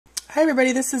Hi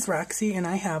everybody, this is Roxy and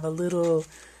I have a little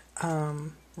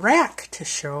rack to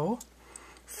show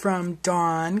from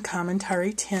Dawn,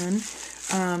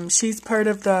 Commentarii10. She's part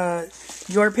of the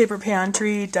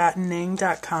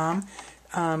yourpaperpantry.ning.com.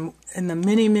 In the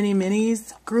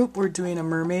minis group, we're doing a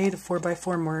mermaid, a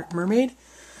 4x4 mermaid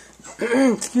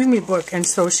excuse me, book. And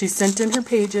so she sent in her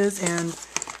pages and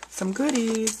some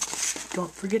goodies.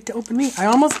 Don't forget to open me. I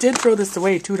almost did throw this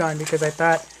away too, Dawn, because I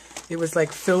thought it was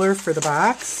like filler for the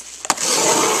box.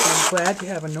 I'm glad you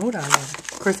have a note on it.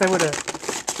 Of course, I would have.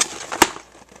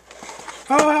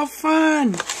 Oh, how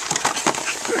fun!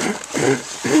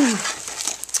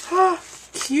 Oh,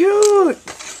 cute!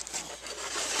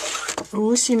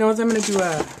 Oh, she knows I'm going to do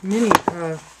a mini,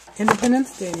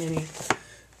 Independence Day mini.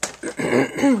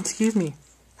 Excuse me.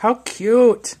 How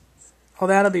cute! Oh,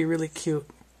 that'll be really cute.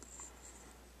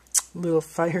 Little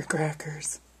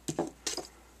firecrackers.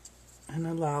 And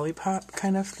a lollipop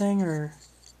kind of thing, or...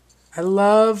 I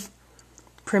love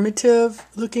primitive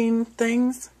looking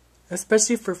things,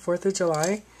 especially for 4th of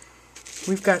July.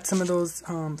 We've got some of those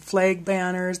flag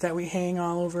banners that we hang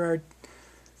all over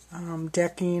our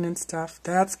decking and stuff.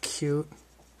 That's cute.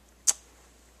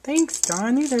 Thanks,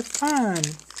 Dawn. These are fun.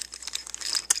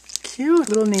 Cute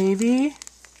little navy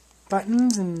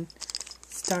buttons and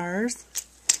stars.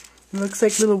 It looks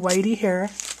like little whitey hair.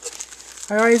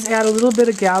 I always add a little bit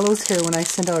of gallows hair when I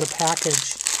send out a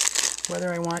package,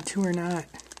 whether I want to or not.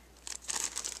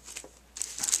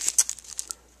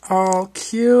 Oh,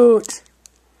 cute.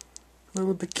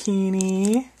 Little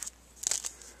bikini.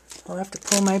 I'll have to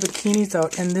pull my bikinis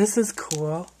out. And this is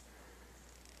cool.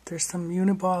 There's some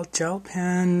Uniball gel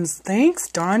pens. Thanks,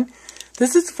 Dawn.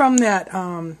 This is from that,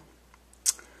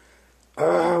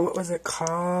 what was it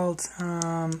called?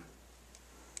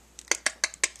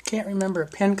 Can't remember.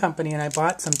 Pen company, and I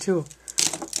bought some too.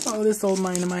 Oh, this old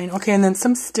mine of mine. Okay, and then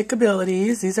some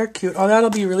stickabilities. These are cute. Oh, that'll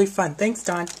be really fun. Thanks,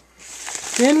 Dawn.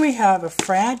 Then we have a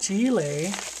Fragile.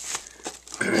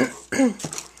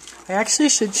 I actually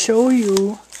should show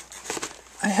you.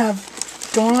 I have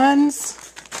Dawn's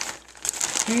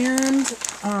and,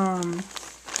 let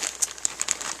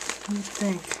me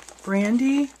think.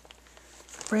 Brandy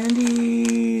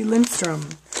Lindstrom.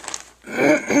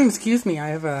 Excuse me, I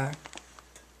have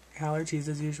allergies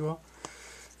as usual.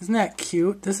 Isn't that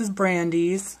cute? This is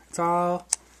Brandy's. It's all,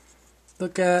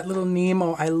 look at little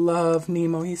Nemo. I love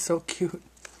Nemo. He's so cute.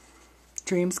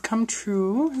 Dreams come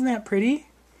true. Isn't that pretty?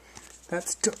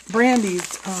 That's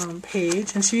Brandy's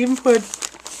page. And she even put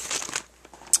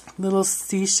little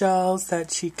seashells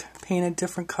that she painted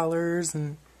different colors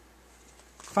and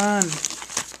fun.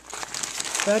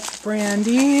 That's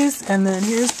Brandy's. And then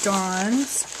here's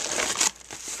Dawn's.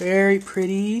 Very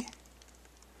pretty.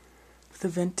 The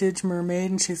vintage mermaid,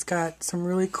 and she's got some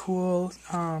really cool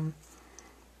kind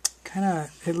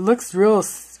of, it looks real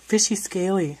fishy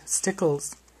scaly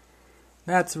stickles.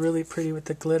 That's really pretty with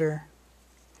the glitter.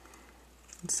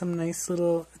 And some nice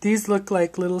little, these look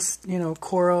like little, you know,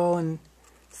 coral and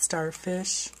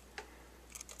starfish.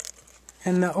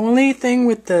 And the only thing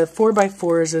with the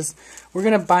 4x4s is we're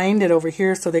going to bind it over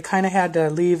here, so they kind of had to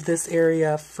leave this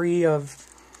area free of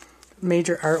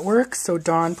major artwork, so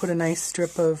Dawn put a nice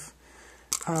strip of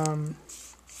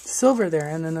silver there,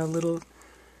 and then a little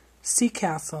sea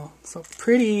castle. So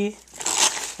pretty.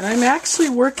 And I'm actually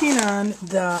working on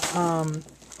the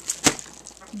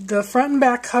front and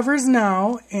back covers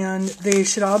now, and they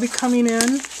should all be coming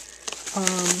in.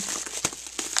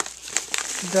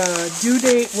 The due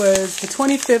date was the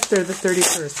 25th or the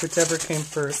 31st, whichever came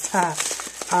first.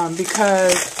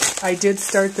 Because I did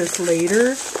start this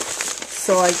later,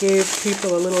 so I gave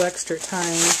people a little extra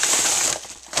time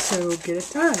to get it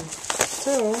done.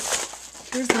 So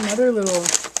here's another little,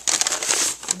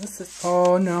 this is,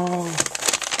 oh no,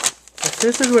 if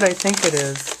this is what I think it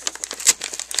is,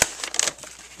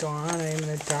 Dawn, I'm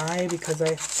gonna die, because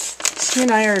she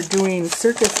and I are doing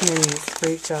circus minis for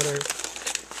each other,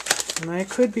 and I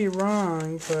could be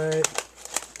wrong, but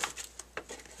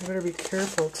I better be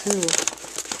careful too.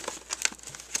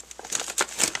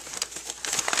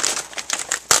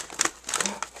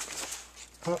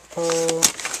 Uh-oh.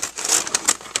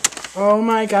 Oh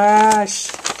my gosh.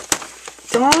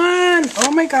 Dawn! Oh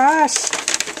my gosh.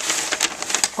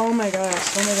 Oh my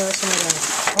gosh. Oh my gosh. Oh my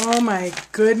gosh. Oh my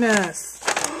goodness.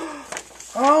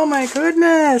 Oh my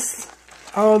goodness.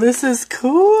 Oh, this is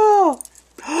cool.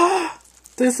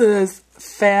 This is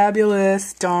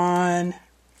fabulous, Dawn.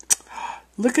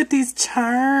 Look at these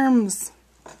charms.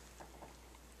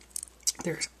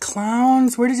 There's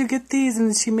clowns. Where did you get these?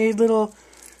 And she made little...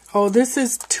 Oh, this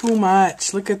is too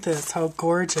much. Look at this. How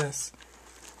gorgeous.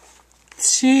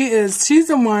 She's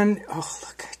the one, oh,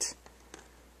 look at,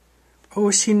 Oh,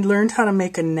 she learned how to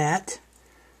make a net.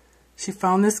 She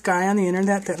found this guy on the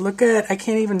internet that, look at, I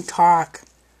can't even talk.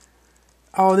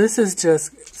 Oh, this is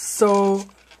just so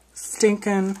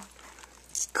stinking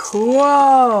cool.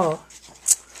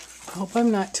 I hope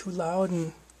I'm not too loud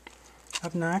and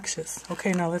obnoxious.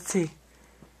 Okay, now let's see.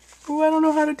 Oh, I don't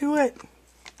know how to do it.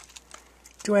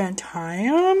 Do I untie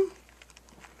him?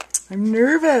 I'm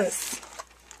nervous.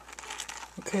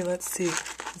 Okay, let's see.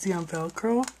 Is he on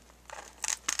Velcro?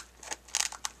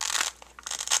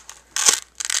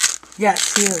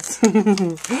 Yes, he is.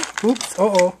 Oops,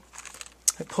 uh-oh.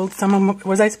 I pulled some of them.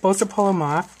 Was I supposed to pull them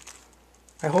off?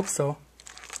 I hope so.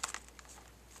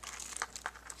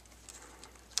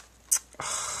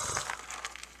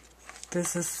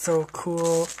 This is so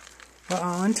cool. Well,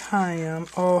 I'll untie him.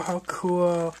 Oh, how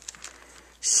cool.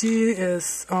 She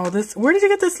is... Oh, this... Where did you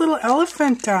get this little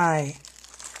elephant dye?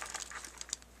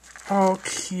 Oh,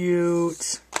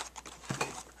 cute.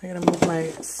 I gotta move my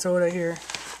soda here.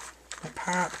 My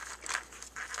pop.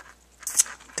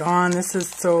 Dawn, this is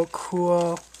so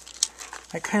cool.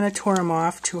 I kind of tore him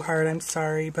off too hard. I'm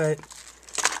sorry, but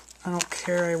I don't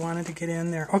care. I wanted to get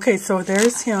in there. Okay, so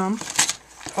there's him.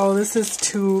 Oh, this is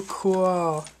too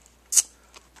cool.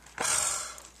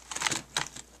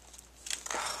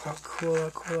 How cool, how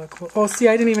cool, how cool. Oh, see,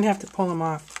 I didn't even have to pull him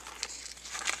off.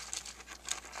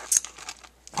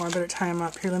 Oh, I better tie him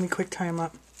up. Here, let me quick tie him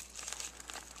up.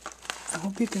 I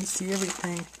hope you can see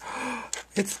everything.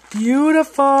 It's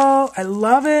beautiful. I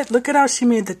love it. Look at how she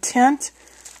made the tent.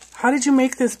 How did you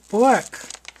make this book?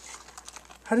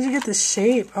 How did you get this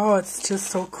shape? Oh, it's just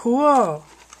so cool.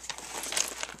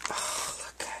 Oh,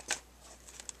 look at.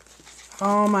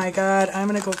 Oh my God, I'm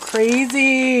gonna go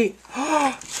crazy.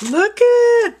 Oh, look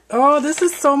at. Oh, this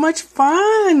is so much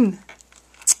fun.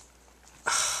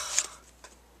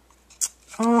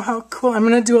 Oh, how cool. I'm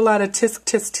gonna do a lot of tisk,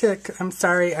 tisk, tick. I'm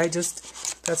sorry,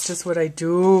 that's just what I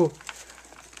do.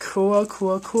 Cool,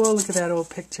 cool, cool. Look at that old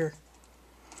picture.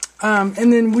 And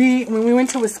then when we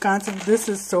went to Wisconsin, this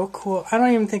is so cool. I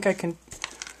don't even think I can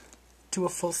do a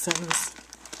full sentence.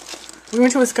 We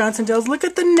went to Wisconsin Dells. Look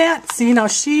at the net. See, now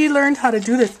she learned how to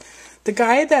do this. The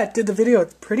guy that did the video,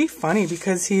 it's pretty funny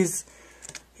because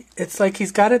it's like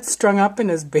he's got it strung up in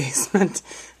his basement.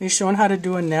 He's showing how to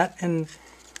do a net, and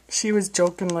she was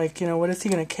joking like, you know, what is he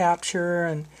going to capture?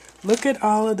 And look at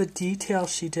all of the detail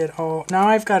she did. Oh, now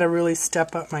I've got to really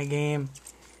step up my game.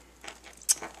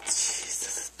 Jeez,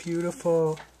 this is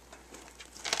beautiful.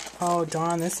 Oh,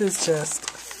 Dawn, this is just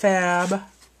fabulous.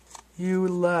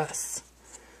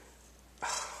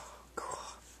 Oh, cool.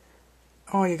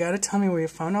 Oh, you got to tell me where you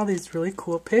found all these really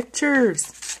cool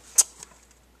pictures.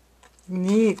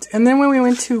 Neat. And then when we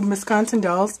went to Wisconsin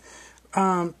Dells,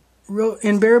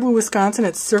 in Baraboo, Wisconsin,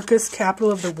 it's Circus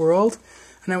Capital of the World.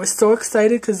 And I was so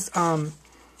excited because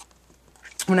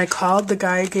when I called, the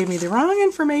guy gave me the wrong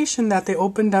information that they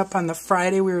opened up on the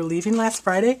Friday. We were leaving last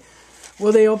Friday.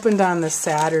 Well, they opened on the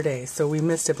Saturday, so we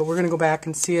missed it. But we're going to go back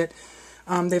and see it.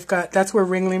 That's where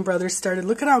Ringling Brothers started.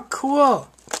 Look at how cool.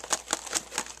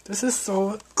 This is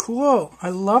so cool. I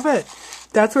love it.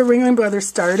 That's where Ringling Brothers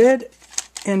started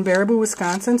in Baraboo,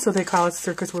 Wisconsin. So they call it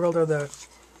Circus World, or the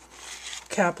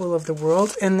capital of the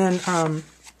world. And then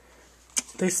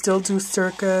they still do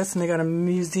circus, and they got a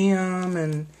museum,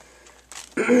 and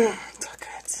look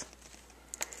at.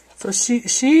 So she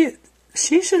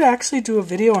should actually do a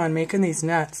video on making these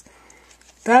nets.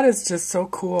 That is just so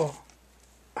cool.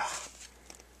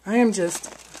 I am just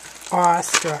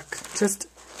awestruck. Just